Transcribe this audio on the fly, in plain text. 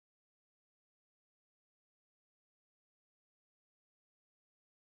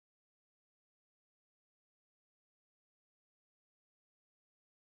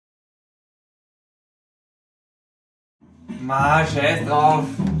Ma, scheiß drauf.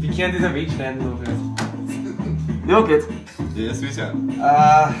 Wie kann dieser Weg schneiden noch jetzt? Ja, geht. Ja, das ist ja.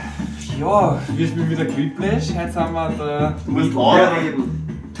 Ja, wir spielen wieder Quiplash. Heute haben wir der. Du musst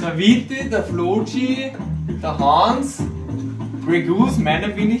reden. Der Witte, der Floji, der Hans, Grey Goose,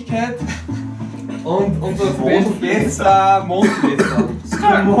 meine Wenigkeit und unser Special Guest, der Mohnflesserl.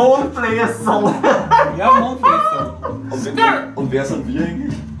 Der Mohnflesserl! Ja, Mohnflesserl. Und wer sind wir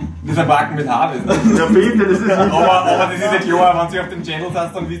eigentlich? Wir sind Bracken mit Hawis. Ja, bitte, das ist nicht. Aber das ist ja klar, wenn Sie auf dem Channel sind,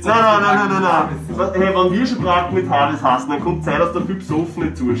 dann wisst ihr, Nein. Hey, wenn wir schon Bracken mit Hawis hassen, dann kommt Zeit, dass der viel besoffen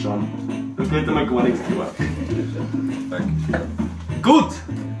nicht zuschauen. Da geht einmal gar nichts klar. Gut!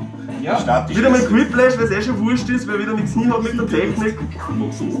 Ja. Wieder mal Quiplash, weil es eh schon wurscht ist, weil wieder nichts hin hat mit der Technik.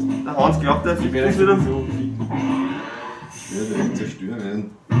 Der Hans glaubt, der fickt uns wieder. Ja, der wird zerstören.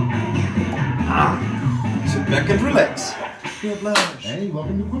 Sit back and relax. Hey,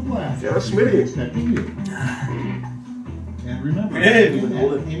 welcome to Quiplash. Ja, Schmidti. Expecting you. And remember, Hey, do it at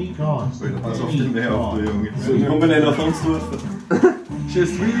any cost. Pass auf den Meer auf, du Junge. So, wir kommen nicht auf uns durch. Je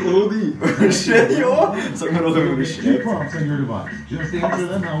suis Rudi. Schön, ja. Sag mal noch einmal, wie Two schreibt. prompts on your device. Just answer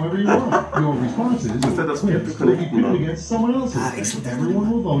them however you want. Your responses Ist das das will Vierte be connecten? pitted against someone else's. Everyone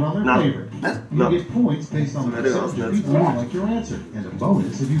will vote on their No. favorite. You get points based on the percentage of people who like your answer, and a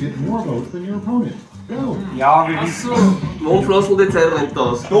bonus if you get more votes than your opponent. Go! Ja, wir wissen. Mohnflesserl, die Zeit rennt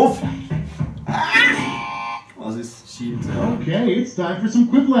aus. Doof! Was ist Schied? Okay, it's time for some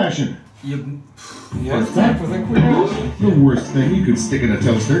Quiplashing. Ja, das ist einfach so ein cooler. The worst thing you could stick in a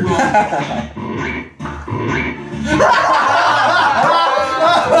toaster.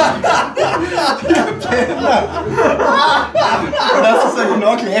 Das ist ja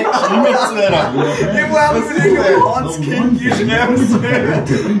genau gleich geschrieben zu einer. Ich war unbedingt auf Hans Kind geschrieben zu einer.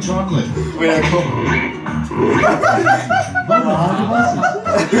 Dipped in chocolate. Woher kommt?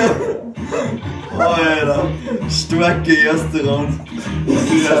 Alter, starke erste Runde.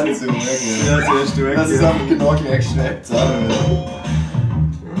 Sehr stark. Das ist einfach genau gleich geschreibt.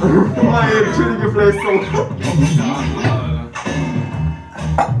 Entschuldige Flässerl.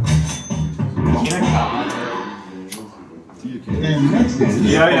 And next is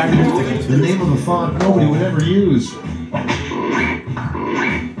Ja, the name of a font nobody would ever use.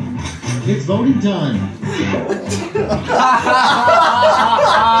 It's voting time.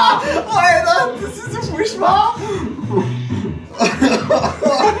 Alter, das ist so voll schwach.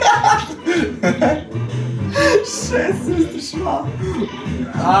 Scheiße, ist das schwach.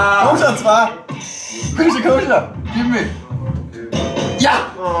 Komm schon, zwei. Komm schon. Gib mir. Ja!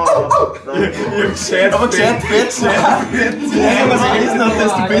 Aber gescheit fett, Je länger man es gelesen hat,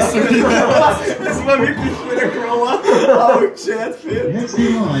 desto besser wird das war wirklich für den Grower. Aber gescheit fett. Next in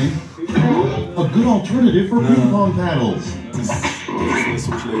line, a good alternative for ping pong paddles. Das ist nicht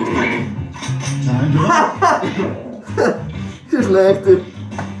so schlecht. Time to Das schlecht.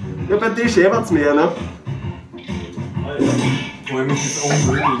 Ja, bei dir schäbert's mehr, ne? Vor allem ist das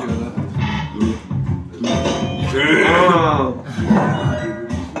unmöglich, oder?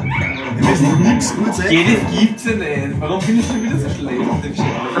 Das ist nichts gut sein. Das gibt's ja nicht. Warum findest du wieder so schlecht?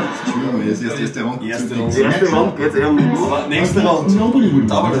 Das ist erst erste Runde. Erste Runde geht's eher um nichts. Nächste Runde. nobody would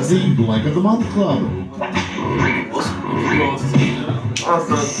want the Blank of the Month Club.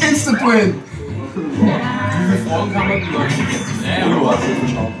 Also, Instant Win! Wie viele Fragen kann man beleuchten?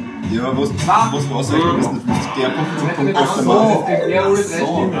 Ja, was war es eigentlich? Du bist nicht der Punkt zum Punkt aus der So, Mann. der alle drei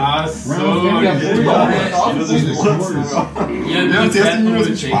Stimmen. Ach so. Ja, zuerst die Minus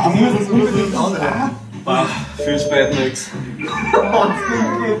mit Spaß. Viel spät nix. Hans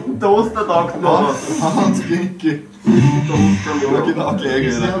Kinki, ein Toaster-Tag noch. Hans Kinki. Ja, genau gleich,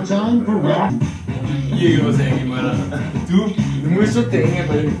 It's Alter. now time for round. Irgendwas eingeben, Alter. Du musst so denken,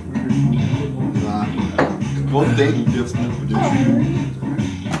 weil. Nein. Gerade denken jetzt nicht bei dir.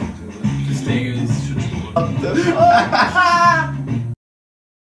 Das Denken ist schon spannend.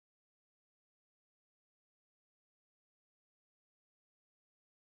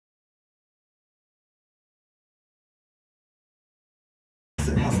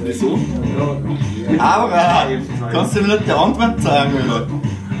 Wieso? Aber kannst du mir nicht die Antwort sagen, Alter?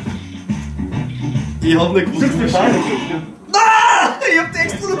 Ich hab nicht gewusst, wie scheiße. Ich hab die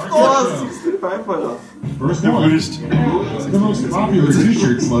extra noch gefragt! First one, Wurscht. the most popular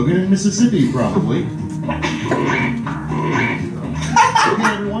t-shirt slogan in Mississippi, probably.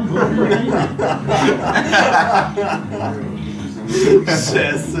 Okay, everyone, vote for your favorite.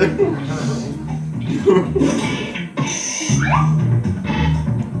 Scheiße.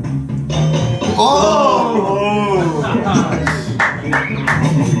 Oh!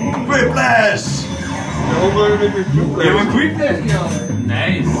 Quiplash! Ja, aber Quiplash, ja.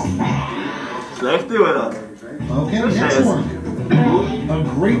 Nice. Schlechte, Alter. Okay, next one. A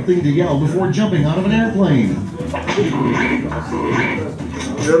great thing to yell before jumping out of an airplane.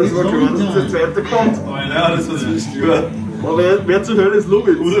 Ja, das war klar, dass der zweite kommt. Ja, das war ziemlich klar. Aber wer zur Hölle ist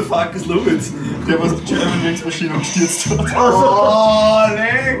Lubitz? Who the fuck is Lubitz? Der, was die German Wings Maschine gestürzt hat. Oh,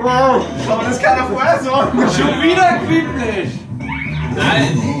 leck! Wow! Aber das kann er vorher sagen! Schon wieder ein Quiplash!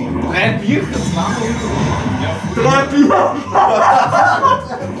 Nein! 3 Bier für 2 Minuten! 3 Bier!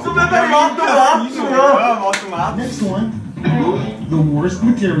 So wie bei Automaten, ja! Next one. The worst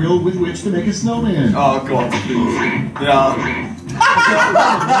material with which to make a snowman. Oh Gott, please. Ja.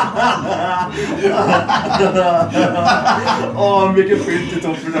 Oh, mir gefällt die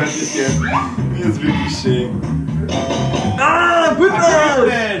Doppelhaltigkeit. Mir ist wirklich schön. Ah,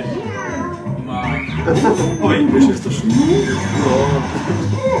 Quiplash! Oh, Englisch ist das schön.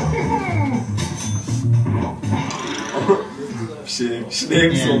 Schön, schnell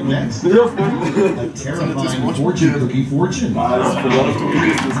And gesungen. next, Ja, voll. a terrifying fortune cookie fortune. Ah, das ist verloren auf der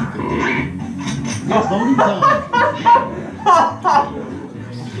Bild. Voting time.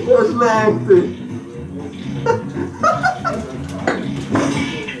 Was schlägt dich?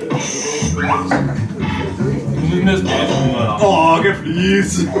 Oh,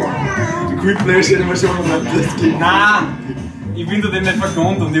 geflies! Die Quiplash hätte man schon mal das geht. Nein! Ich bin da dem nicht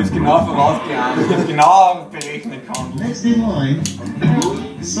vergönnt und ich hab's genau vorausgeahnt. Ich hab's genau berechnen können. Next in line,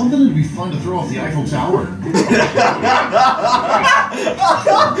 something that'd be fun to throw off the Eiffel Tower.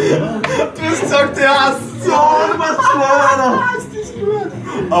 Du hast gesagt, der hasst so was schwerer!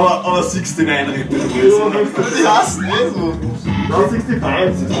 Aber 69 rettet du. Die hassen eh so. No, 65.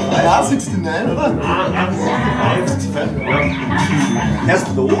 Ja, 69, oder? Ah, 65.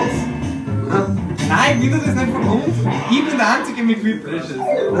 Erst los. Nein, ich bin da das nicht vergönnt. Ich bin der Einzige mit Quiplashes.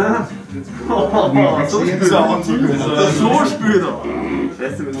 So spielt er. So spielt er.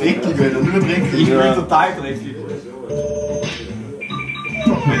 Scheiße, mit Dreckig, Alter, nur dreckig. Ich bin total dreckig.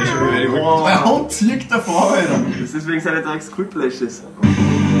 Mein Hund zieht davor, Alter. Das ist wegen seiner Drecks-Quiplashes.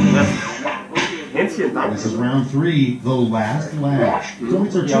 Ja. Händchen, danke. This is round 3, the last lash.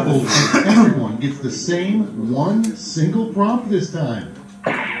 Points are tripled, and everyone gets the same one single prompt this time.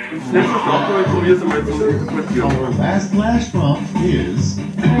 Schnell verstanden, aber ich probiere es einmal zu interpretieren. Our last lash prompt is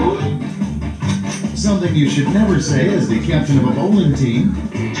something you should never say as the captain of a bowling team.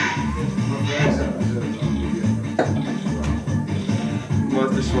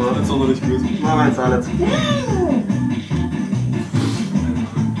 Was ist schwer? Jetzt soll er nicht gut. Machen wir jetzt auch nicht.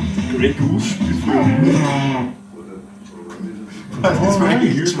 Grey Goose spielt für Das ist Alright,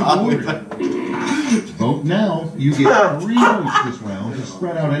 wirklich here's the schwach, board. Alter. Vote now. You get 3 votes this round to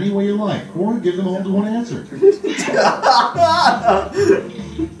spread out any way you like, or give them all to one answer.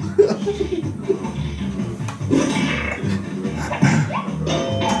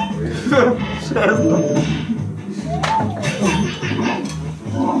 Scheiße.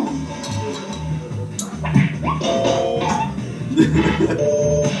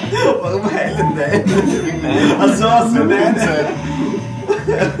 Warum heilen Nein? Achso, Nein.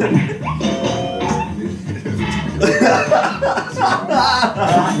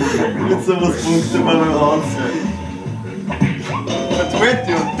 Mit sowas punktet man beim Raus. Vertweet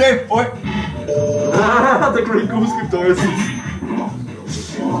you, Tempo! Der Grey Goose gibt alles.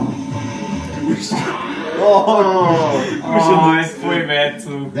 Oh, Oh, ist voll weit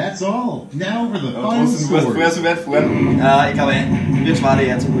zu. That's all. Now for the final du warst vorher score. so weit vorn. Ich glaube, wird schwer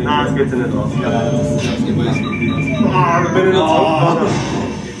jetzt. Nein, das geht ja nicht aus. Ja, das ist Ah, da bin ich noch Oh. drauf.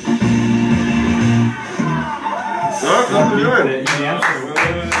 Ja, gratuliere. Ich lern's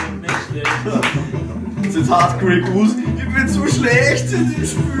nicht schlecht. jetzt hart Grey Goose. Ich bin zu schlecht in dem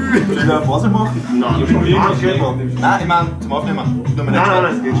Spiel. Soll ich eine Pause machen? Nein, Ich bin wirklich geht schlecht. noch. Nein, ich meine zum Aufnehmen. Nur meine Nein,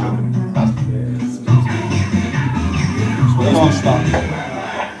 es geht schon.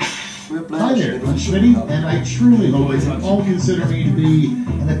 Hi there, I'm Schmitty, and I truly hope that you all consider me to be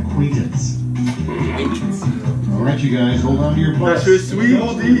an acquaintance. Alright, you guys, hold on to your butts. Je suis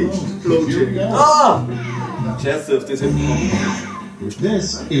Woody. Here we go. Ah! Scheiße, auf das hätte ich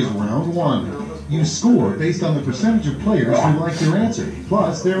This is round 1. You score based on the percentage of players who like your answer.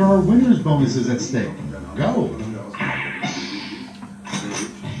 Plus, there are winners bonuses at stake. Go!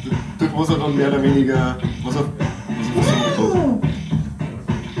 Dort muss er dann mehr oder weniger. Was er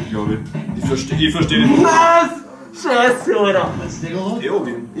glaube ich. Ich verstehe nicht. Was? Scheiße, Alter. Let's take a look.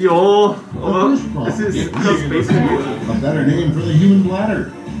 Eowyn. Ja, aber es ist das Beste gewesen. A better name for the human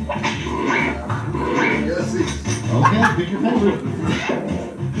bladder. Okay, pick your favorite.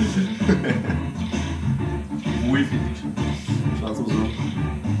 Ui, finde ich. Schaut so.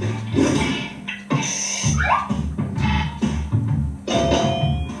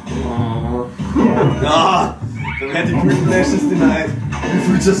 Ah! die Quiplash ist die Night. Wie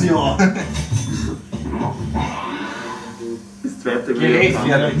fühlt es sich an? Das zweite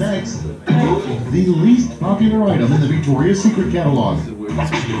And up next, the least popular item in the Victoria's Secret catalog.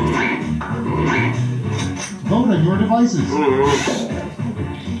 Vote on your devices.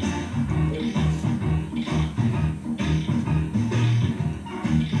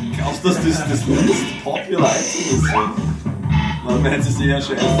 Glaubst du, dass das least popular Item ist? Man meint es eher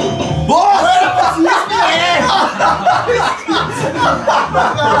scheiße. Was? Was ist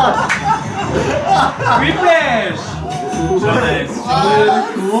Quiplash!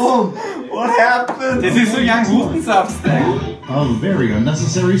 What happened? Das ist so Young Hutensaft-Style. A very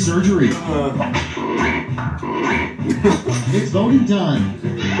unnecessary surgery. It's voting time.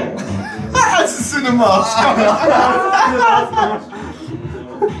 Das ist so eine Marsch.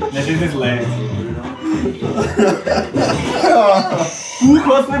 Nein, das ist leicht. Buch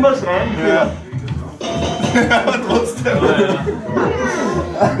kannst du nicht mehr schreiben. Ja. Aber trotzdem.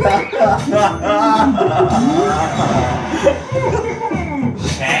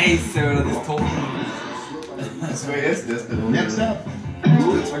 Scheiße, oder das Toten. Das war jetzt das. Next up.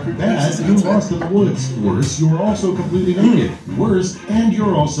 Bad, you lost in the woods. Worse, you are also completely naked. Worse, and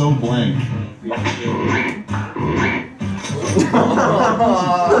you're also blank.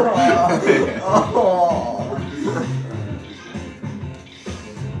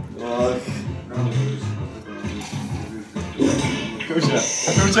 Komm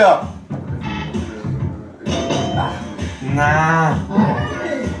schon. Na.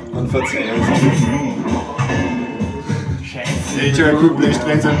 Und Verzeihung. Scheiße. Ich habe Quiplash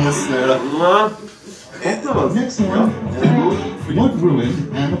drin sein müssen, Alter. Kommt da was? Next one. What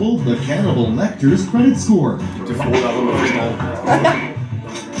ruined Hannibal the Cannibal Lecter's credit score? Die Folie aber noch verstanden.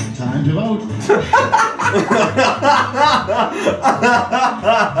 Time to vote.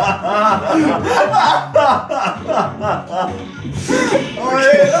 Oh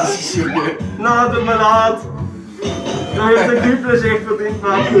ey, das ist schon geil. Nein, tut mir leid. Da hätte der Quiplash echt verdient,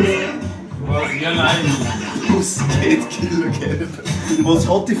 Markus. Was? Ja, nein. Was geht, Killer Gelb? Was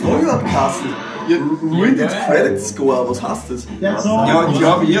hat die Frage überhaupt geheißen? Ja, ruined its credit score, was heißt das? That's all. Ja, ich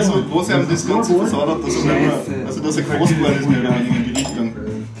glaube eher so, wo sie haben das Ganze versaut hat, dass er nicht mehr, also dass er gefasst worden ist, mehr oder weniger in die Richtung.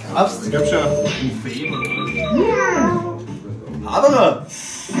 Hab's? Ich glaube schon. Aber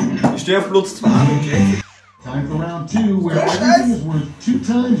ich stehe auf Platz 2. Time for round 2, where everything is worth 2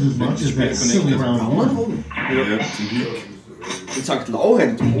 times as much as that silly round 1. Ja, zum Glück. In St.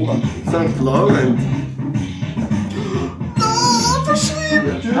 Laurent, oder? St. Laurent. Ah,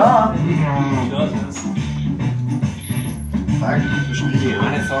 verschrieben! Ja. Fuck, verschrieben.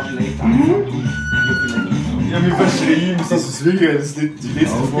 Eine Sache schlecht angefangen. Ich hab mich verschrieben, das ist wirklich das ist die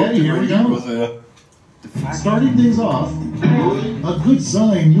letzte Okay, Folge, here we die go. was, ja. Starting things off, a good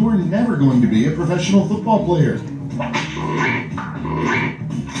sign you are never going to be a professional football player.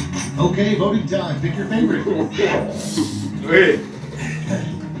 Okay, voting time. Pick your favorite. Ui.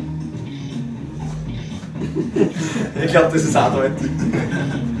 Ich glaube, das ist eindeutig.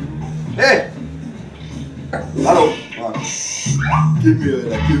 Hey! Hallo! Mann. Gib mir,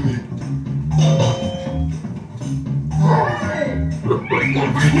 Alter, gib mir.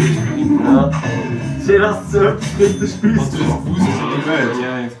 Ja. Schön, dass du selbst das spielst. Hast du das gewusst, dass die Welt?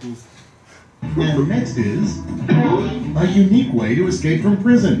 Ja, ich wusste. And next is a unique way to escape from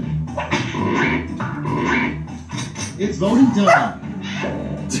prison. It's voting time.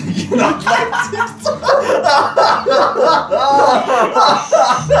 You're not like TikTok!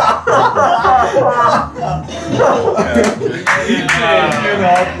 You're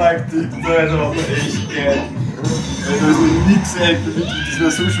not like TikTok, das war echt geil. Da ist noch nix älter, das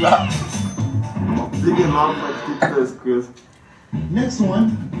wäre so schwer. Die gemacht hat, ist gut. Next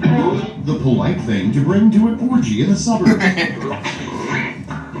one, the polite thing to bring to an orgy in the suburbs.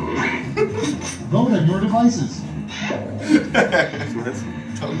 Vote on your devices.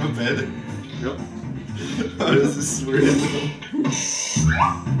 Haben wir beide. Ja. Aber das ist so random.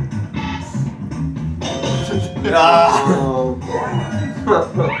 Ja! Oh.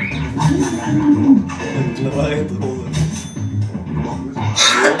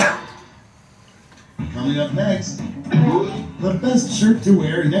 Coming up next, the best shirt to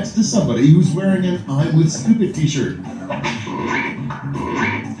wear next to somebody who's wearing an I'm with Stupid t-shirt.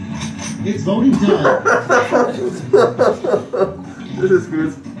 It's voting time. Das ist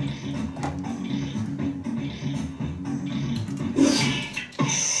gut.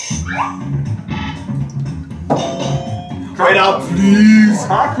 Right up, please!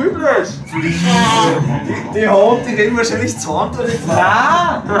 Ah, Quiplash! Die Hand, die reden wahrscheinlich zusammen oder nicht?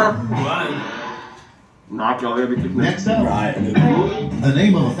 Nein, glaube ich wirklich nicht. Next up, Nein, nicht. the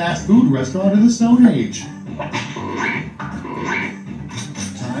name of a fast food restaurant in the Stone Age.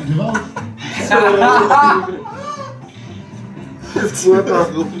 Time to vote. Das Gute. Das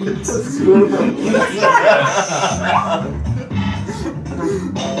Gute.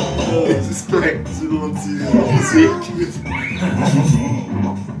 Das ist korrekt, so und sie ist echt gut.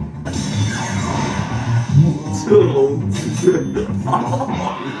 So rund.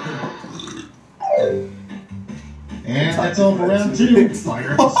 And that's all for round 2.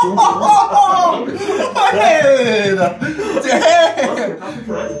 Fire at the score. Alter!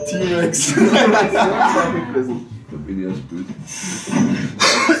 T-Rex! Da Da bin ich erst blöd.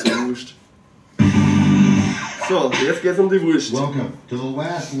 So wurscht. So, jetzt geht's die Wurst. Welcome to the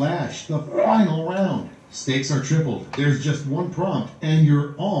last lash, the final round. Stakes are tripled. There's just one prompt, and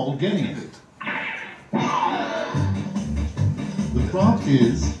you're all getting it. The prompt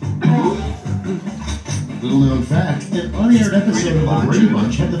is... Little known fact, an unaired episode of The Brady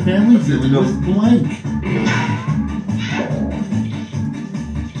Bunch had the family dealing with blank.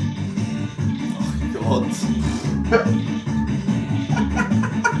 Gott.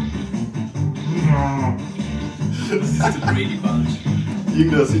 Das ist der Brady Bunch.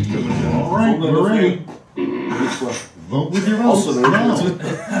 Irgendeiner Sitcom. Alright, we're ready. Vote with your votes now.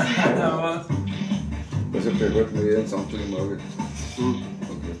 Also behalten wir jetzt Anfang im Auge.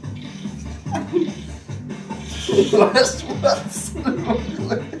 Okay. Weißt du was?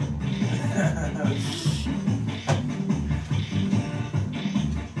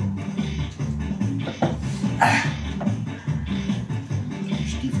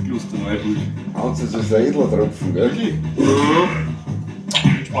 Stiefkluster Neubrück. Hans, das ist ein edler Tropfen, gell? Wirklich?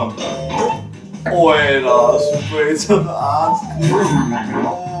 Spannend. Alter, Sprays hat 1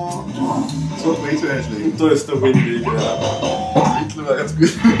 So ein Preis wäre schlecht. und da ist der Windweg, ja. Hitler war ganz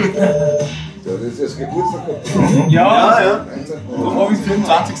gut. Ja, das ist das Geburtstag. Ja, Ja. Darum habe ich es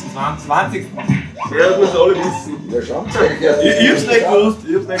 25. 20. Ja, das müssen alle wissen. Ja, schaut euch. Ich hab's nicht gewusst,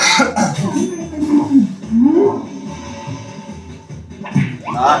 ich hab's nicht gewusst.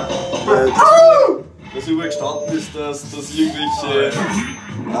 Nein, das über gestanden ist, dass irgendwelche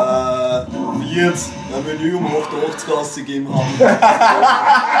Wirts ein Menü um 88 gegeben haben.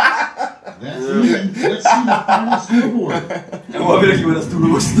 That's easy. Let's see the final scoreboard. Ja, war wieder klar, dass du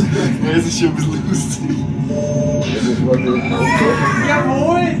lust. Das ist schon ein bisschen lustig. Das war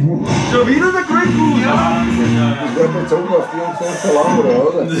Jawohl! Schon wieder der Great Goose. bezogen auf die und so lang, oder?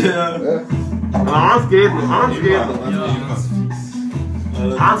 Ja. Eins geht noch, eins geht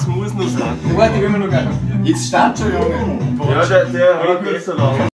noch. Eins muss noch sein. Warte, ich will mir noch gleich. Jetzt startet schon, Junge. Ja, der hat besser laufen.